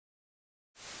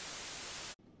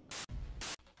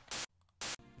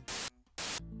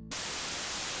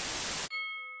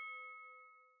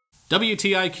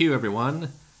WTIQ,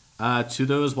 everyone. To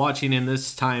those watching in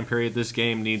this time period, this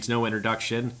game needs no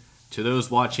introduction. To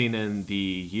those watching in the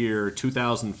year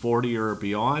 2040 or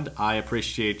beyond, I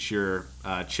appreciate your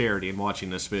charity in watching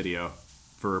this video,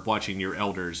 for watching your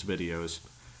elders' videos.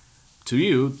 To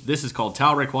you, this is called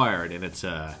Towel Required, and it's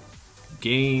a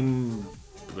game...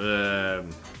 I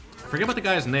forget what the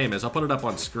guy's name is. I'll put it up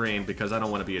on screen because I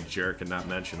don't want to be a jerk and not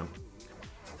mention him.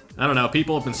 I don't know,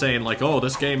 people have been saying like, oh,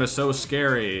 this game is so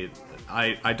scary.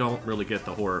 I don't really get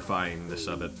the horrifyingness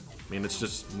of it. I mean, it's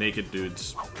just naked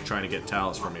dudes trying to get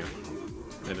towels from you.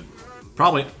 And it,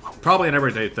 probably an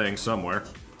everyday thing somewhere.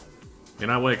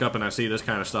 And I wake up and I see this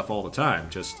kind of stuff all the time,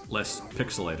 just less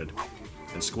pixelated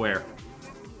and square.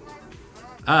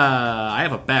 I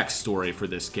have a backstory for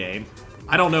this game.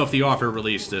 I don't know if the author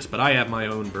released this, but I have my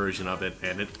own version of it,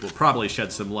 and it will probably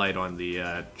shed some light on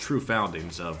the true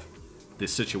foundings of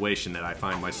this situation that I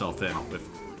find myself in, with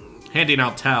handing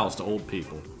out towels to old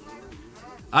people.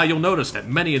 You'll notice that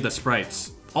many of the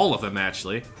sprites, all of them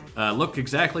actually, look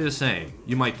exactly the same.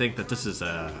 You might think that this is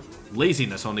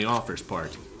laziness on the author's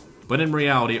part, but in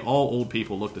reality, all old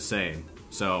people look the same.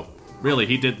 So, really,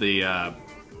 he did the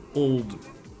old...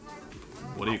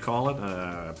 what do you call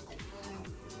it?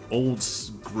 Old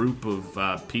group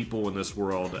of people in this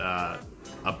world a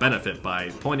benefit by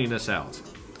pointing this out.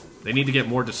 They need to get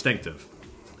more distinctive.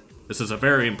 This is a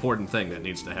very important thing that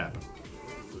needs to happen.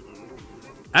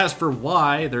 As for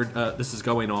why this is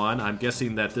going on, I'm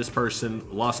guessing that this person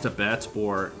lost a bet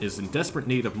or is in desperate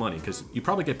need of money, because you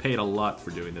probably get paid a lot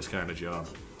for doing this kind of job.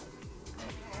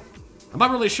 I'm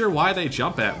not really sure why they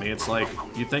jump at me. It's like,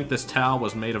 you think this towel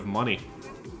was made of money.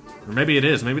 Or maybe it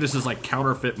is. Maybe this is like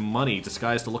counterfeit money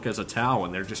disguised to look as a towel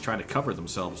and they're just trying to cover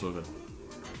themselves with it.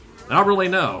 I don't really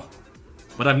know.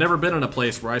 But I've never been in a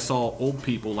place where I saw old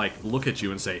people like look at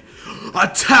you and say,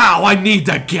 "A towel! I need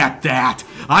to get that!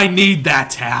 I need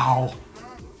that towel!"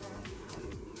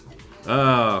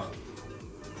 Oh.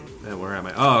 Man, where am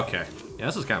I? Oh, okay. Yeah,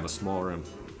 this is kind of a small room.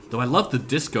 Though I love the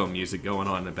disco music going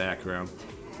on in the background.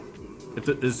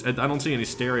 I don't see any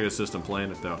stereo system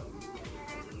playing it though.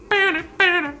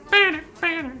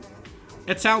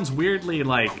 It sounds weirdly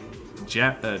like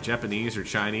Japanese or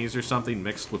Chinese or something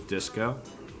mixed with disco.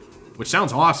 Which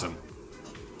sounds awesome.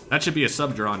 That should be a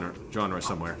subgenre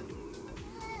somewhere.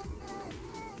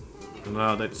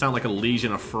 No, that sound like a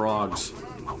legion of frogs.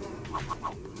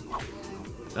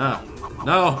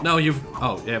 No, you've...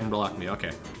 Oh, you haven't blocked me,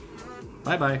 okay.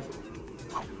 Bye-bye.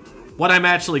 What I'm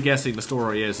actually guessing the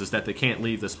story is that they can't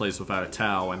leave this place without a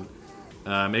towel, and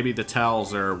maybe the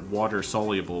towels are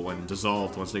water-soluble and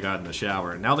dissolved once they got in the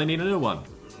shower, and now they need a new one.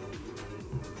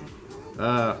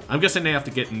 I'm guessing they have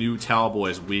to get new towel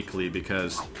boys weekly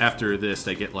because after this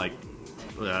they get like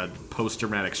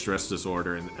post-traumatic stress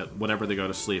disorder, and whenever they go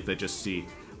to sleep they just see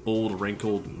old,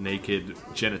 wrinkled, naked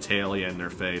genitalia in their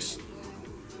face.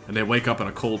 And they wake up in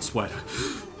a cold sweat.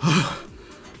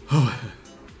 Oh,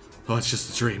 it's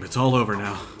just a dream. It's all over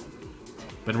now.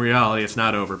 But in reality it's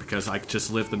not over because I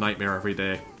just live the nightmare every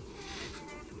day.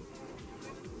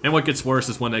 And what gets worse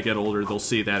is when they get older, they'll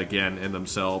see that again in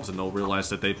themselves, and they'll realize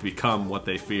that they've become what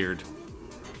they feared.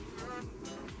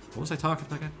 What was I talking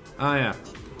about again? Oh, yeah.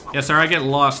 Yeah, sorry, I get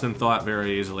lost in thought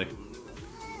very easily.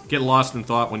 Get lost in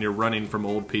thought when you're running from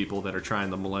old people that are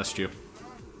trying to molest you.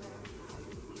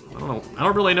 I don't know. I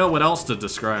don't really know what else to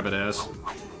describe it as.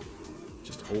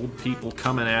 Just old people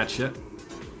coming at you,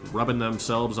 rubbing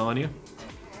themselves on you.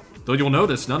 Though you'll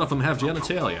notice none of them have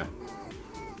genitalia.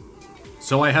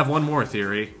 So I have one more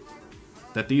theory,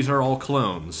 that these are all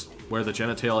clones, where the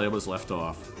genitalia was left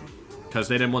off. Because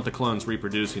they didn't want the clones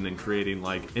reproducing and creating,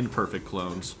 like, imperfect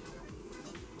clones.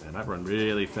 And I've run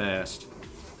really fast.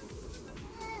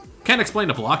 Can't explain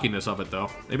the blockiness of it, though.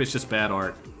 Maybe it's just bad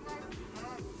art.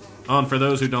 Oh, and for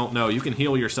those who don't know, you can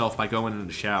heal yourself by going in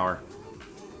the shower.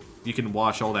 You can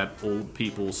wash all that old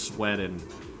people's sweat and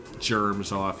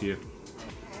germs off you.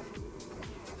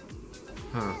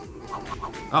 Huh.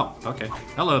 Oh, okay.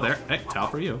 Hello there. Hey, towel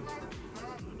for you.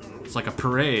 It's like a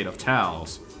parade of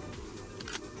towels.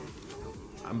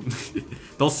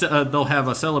 They'll have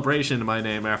a celebration in my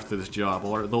name after this job,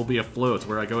 or there'll be a float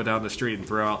where I go down the street and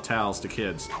throw out towels to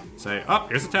kids. Say, oh,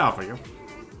 here's a towel for you.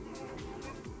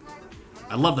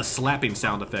 I love the slapping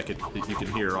sound effect that you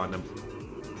can hear on them.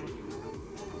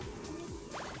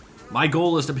 My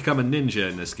goal is to become a ninja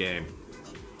in this game.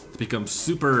 To become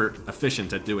super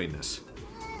efficient at doing this.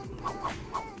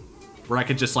 Where I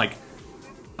can just like,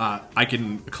 I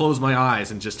can close my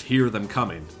eyes and just hear them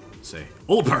coming. Say,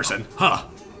 old person, huh?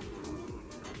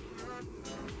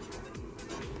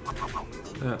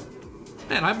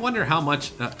 Man, I wonder how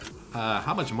much,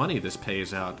 how much money this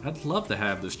pays out. I'd love to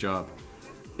have this job.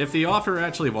 If the author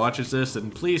actually watches this, then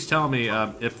please tell me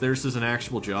if this is an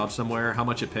actual job somewhere, how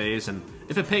much it pays, and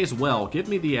if it pays well, give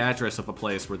me the address of a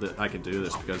place where I can do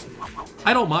this, because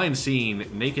I don't mind seeing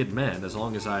naked men as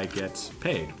long as I get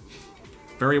paid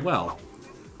very well.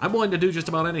 I'm willing to do just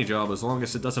about any job as long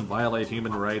as it doesn't violate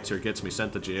human rights or gets me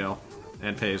sent to jail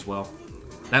and pays well.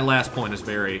 That last point is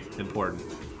very important.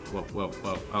 Whoa, whoa,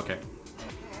 whoa, okay.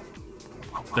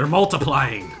 They're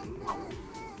multiplying!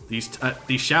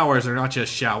 These showers are not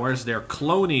just showers, they're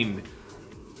cloning.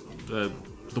 The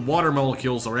water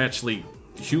molecules are actually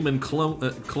human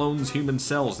clones, human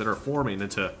cells that are forming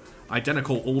into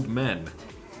identical old men.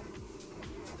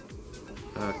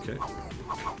 Okay.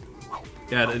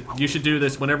 Yeah, you should do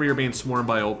this whenever you're being swarmed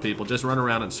by old people. Just run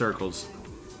around in circles.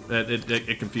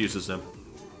 It confuses them.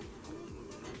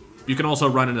 You can also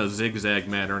run in a zigzag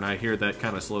manner, and I hear that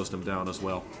kind of slows them down as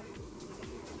well.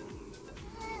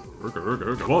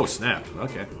 Whoa, snap.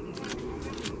 Okay.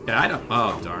 Yeah, I don't...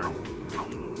 Oh, darn.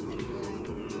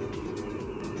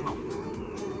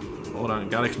 Hold on,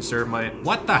 gotta conserve my...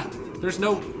 What the? There's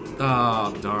no...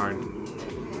 Oh,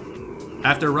 darn.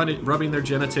 After rubbing their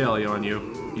genitalia on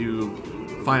you, you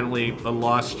finally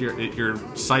lost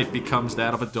your sight becomes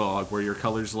that of a dog, where your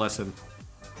colors lessen.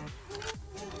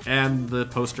 And the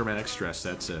post-traumatic stress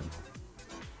sets in.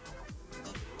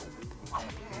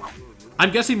 I'm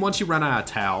guessing once you run out of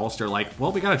towels, they're like,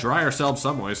 well, we gotta dry ourselves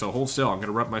some way, so hold still, I'm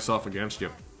gonna rub myself against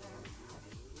you.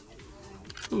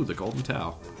 Ooh, the golden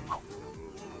towel.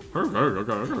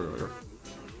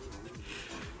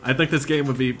 I think this game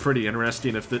would be pretty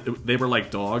interesting if they were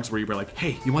like dogs, where you were like,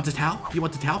 hey, you want the towel? You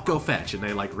want the towel? Go fetch. And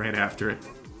they like ran after it.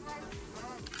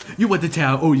 You want the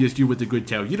towel? Oh yes, you want the good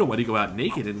towel. You don't want to go out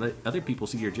naked and let other people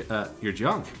see your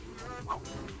junk.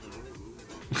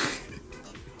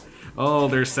 Oh,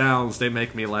 their sounds, they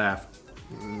make me laugh.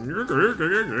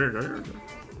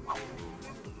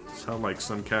 Sound like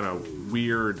some kind of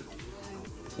weird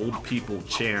old people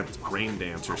chant rain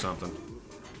dance or something.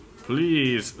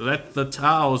 Please, let the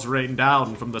towels rain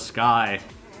down from the sky.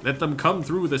 Let them come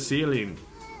through the ceiling.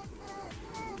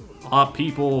 Our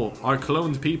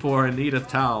cloned people are in need of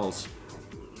towels.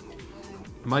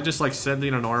 Am I just like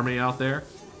sending an army out there?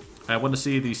 I want to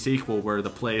see the sequel where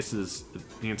the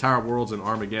entire world's in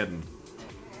Armageddon.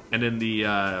 And in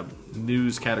the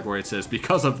news category it says,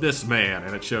 because of this man,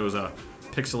 and it shows a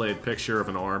pixelated picture of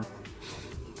an arm.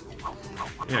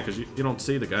 Yeah, because you don't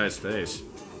see the guy's face.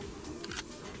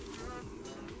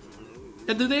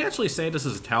 And did they actually say this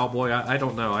is a towel boy? I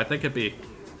don't know. I think it'd be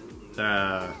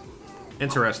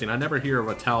interesting. I never hear of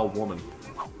a towel woman.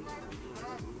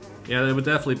 Yeah, it would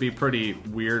definitely be pretty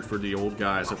weird for the old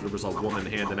guys if there was a woman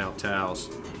handing out towels.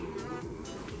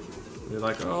 They're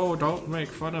like, oh, don't make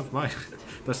fun of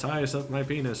the size of my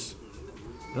penis.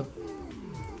 Nope.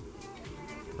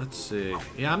 Let's see.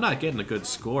 Yeah, I'm not getting a good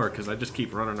score because I just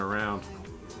keep running around.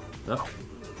 Oh.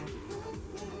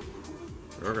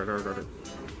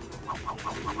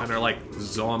 And they're like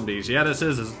zombies. Yeah, this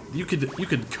is you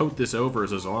could coat this over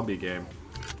as a zombie game.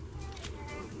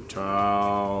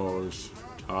 Towers.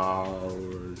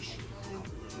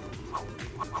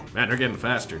 Man, they're getting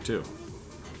faster too.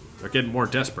 They're getting more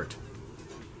desperate.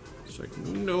 It's like,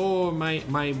 no,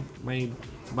 my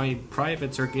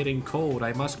privates are getting cold.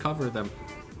 I must cover them.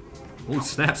 Oh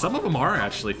snap! Some of them are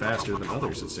actually faster than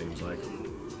others. It seems like.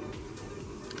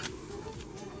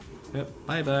 Yep.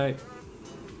 Bye bye.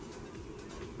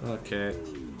 Okay.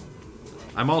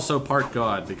 I'm also part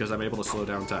god because I'm able to slow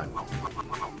down time.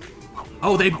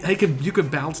 Oh, you can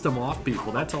bounce them off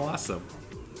people. That's awesome.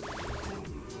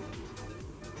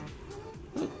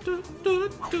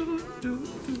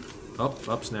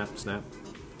 Oh, snap, snap.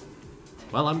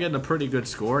 Well, I'm getting a pretty good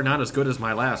score. Not as good as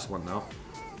my last one, though.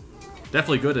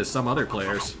 Definitely good as some other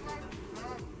players.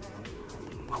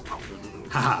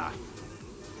 Haha.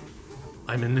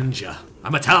 I'm a ninja.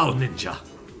 I'm a towel ninja.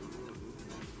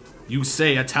 You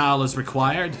say a towel is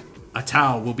required, a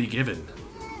towel will be given.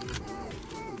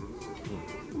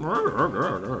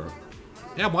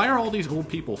 Yeah, why are all these old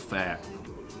people fat?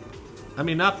 I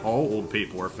mean, not all old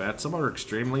people are fat. Some are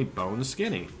extremely bone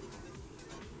skinny.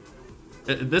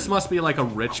 This must be like a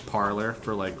rich parlor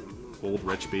for like old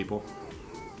rich people.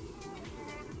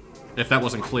 If that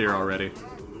wasn't clear already.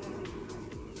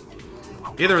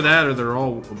 Either that or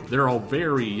they're all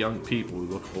very young people who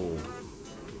look old.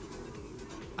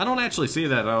 I don't actually see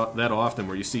that often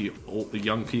where you see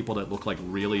young people that look like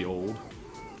really old.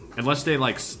 Unless they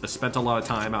like spent a lot of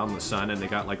time out in the sun and they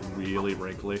got like really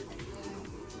wrinkly.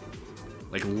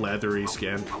 Like leathery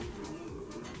skin.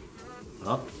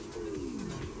 Oh.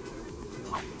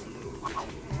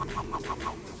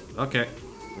 Okay,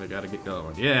 I gotta get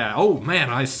going. Yeah, oh man,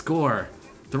 I score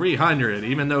 300,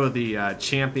 even though the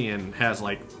champion has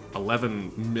like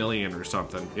 11 million or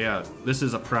something. Yeah, this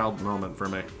is a proud moment for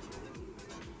me.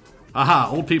 Aha,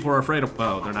 old people are afraid of...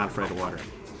 Oh, they're not afraid of water.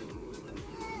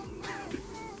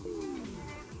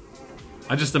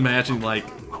 I just imagine, like,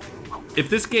 if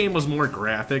this game was more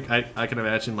graphic, I can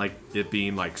imagine, like, it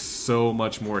being, like, so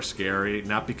much more scary.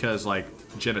 Not because, like,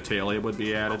 genitalia would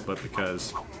be added, but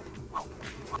because...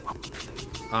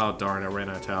 Oh, darn, I ran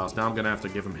out of towels. Now I'm gonna have to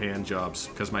give him hand jobs,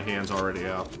 because my hand's already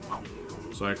out.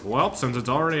 It's like, well, since it's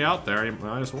already out there, you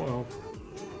might as well.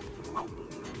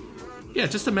 Yeah,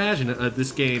 just imagine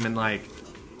this game in, like,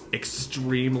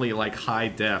 extremely, like, high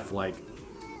def, like...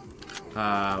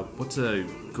 what's a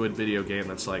good video game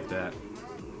that's like that?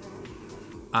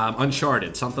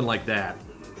 Uncharted, something like that.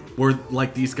 Where,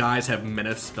 like, these guys have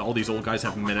all these old guys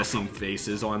have menacing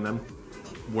faces on them.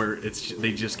 Where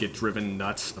they just get driven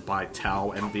nuts by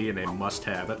Tau envy and they must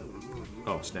have it.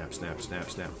 Oh, snap, snap, snap,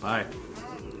 snap. Bye.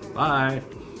 Bye.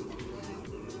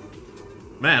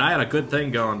 Man, I had a good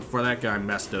thing going before that guy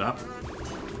messed it up.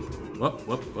 Whoop,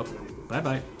 whoop, whoop.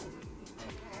 Bye-bye.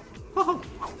 Oh.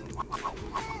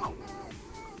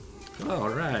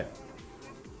 Alright.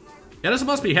 Yeah, this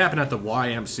must be happening at the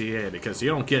YMCA, because you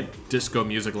don't get disco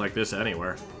music like this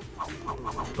anywhere.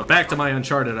 But back to my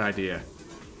Uncharted idea.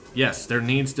 Yes, there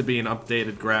needs to be an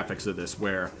updated graphics of this,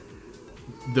 where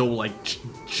they'll, like,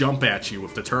 jump at you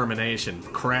with determination,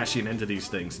 crashing into these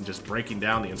things and just breaking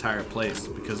down the entire place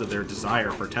because of their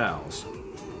desire for towels.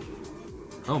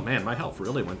 Oh man, my health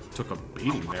really took a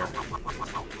beating there.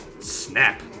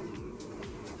 Snap!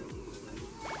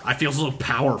 I feel so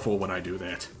powerful when I do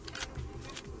that.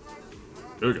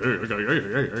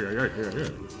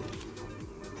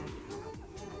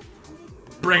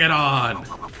 Bring it on!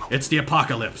 It's the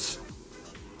apocalypse.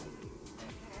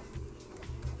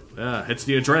 It's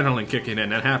the adrenaline kicking in.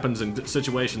 That happens in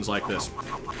situations like this.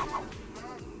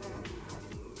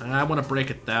 I want to break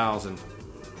 1,000.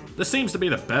 This seems to be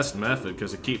the best method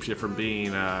because it keeps you from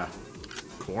being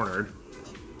cornered.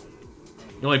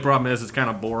 The only problem is it's kind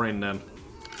of boring then.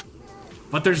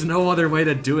 But there's no other way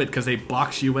to do it because they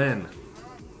box you in.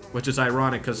 Which is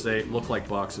ironic because they look like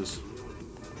boxes.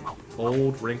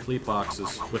 Old, wrinkly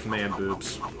boxes with man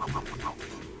boobs.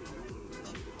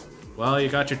 Well, you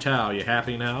got your towel. You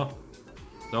happy now?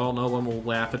 No one will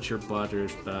laugh at your butt or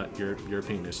your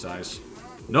penis size.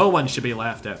 No one should be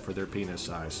laughed at for their penis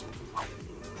size.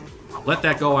 Let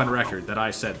that go on record that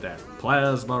I said that.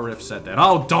 Plasma Riff said that.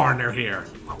 Oh, darn, they're here.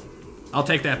 I'll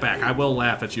take that back. I will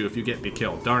laugh at you if you get me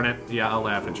killed. Darn it. Yeah, I'll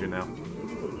laugh at you now.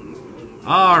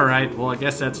 Alright, well, I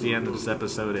guess that's the end of this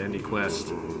episode of Indie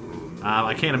Quest.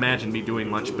 I can't imagine me doing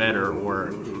much better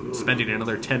or spending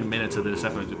another 10 minutes of this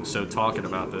episode talking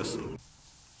about this.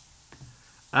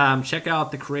 Check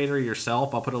out the creator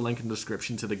yourself. I'll put a link in the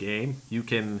description to the game. You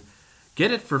can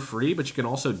get it for free, but you can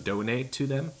also donate to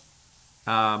them.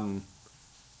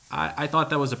 I thought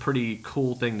that was a pretty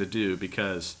cool thing to do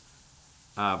because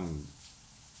a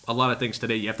lot of things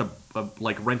today, you have to,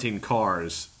 like renting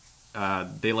cars,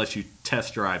 they let you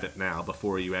test drive it now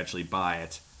before you actually buy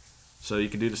it. So you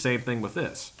can do the same thing with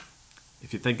this.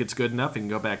 If you think it's good enough, you can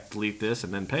go back, delete this,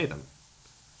 and then pay them.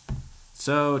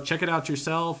 So check it out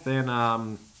yourself, and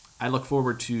I look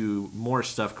forward to more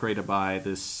stuff created by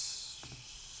this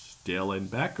Dillion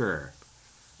Becker.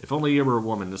 If only you were a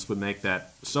woman, this would make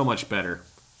that so much better.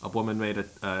 A woman made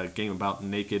a game about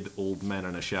naked old men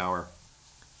in a shower.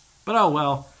 But oh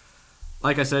well.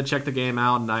 Like I said, check the game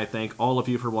out, and I thank all of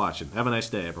you for watching. Have a nice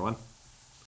day, everyone.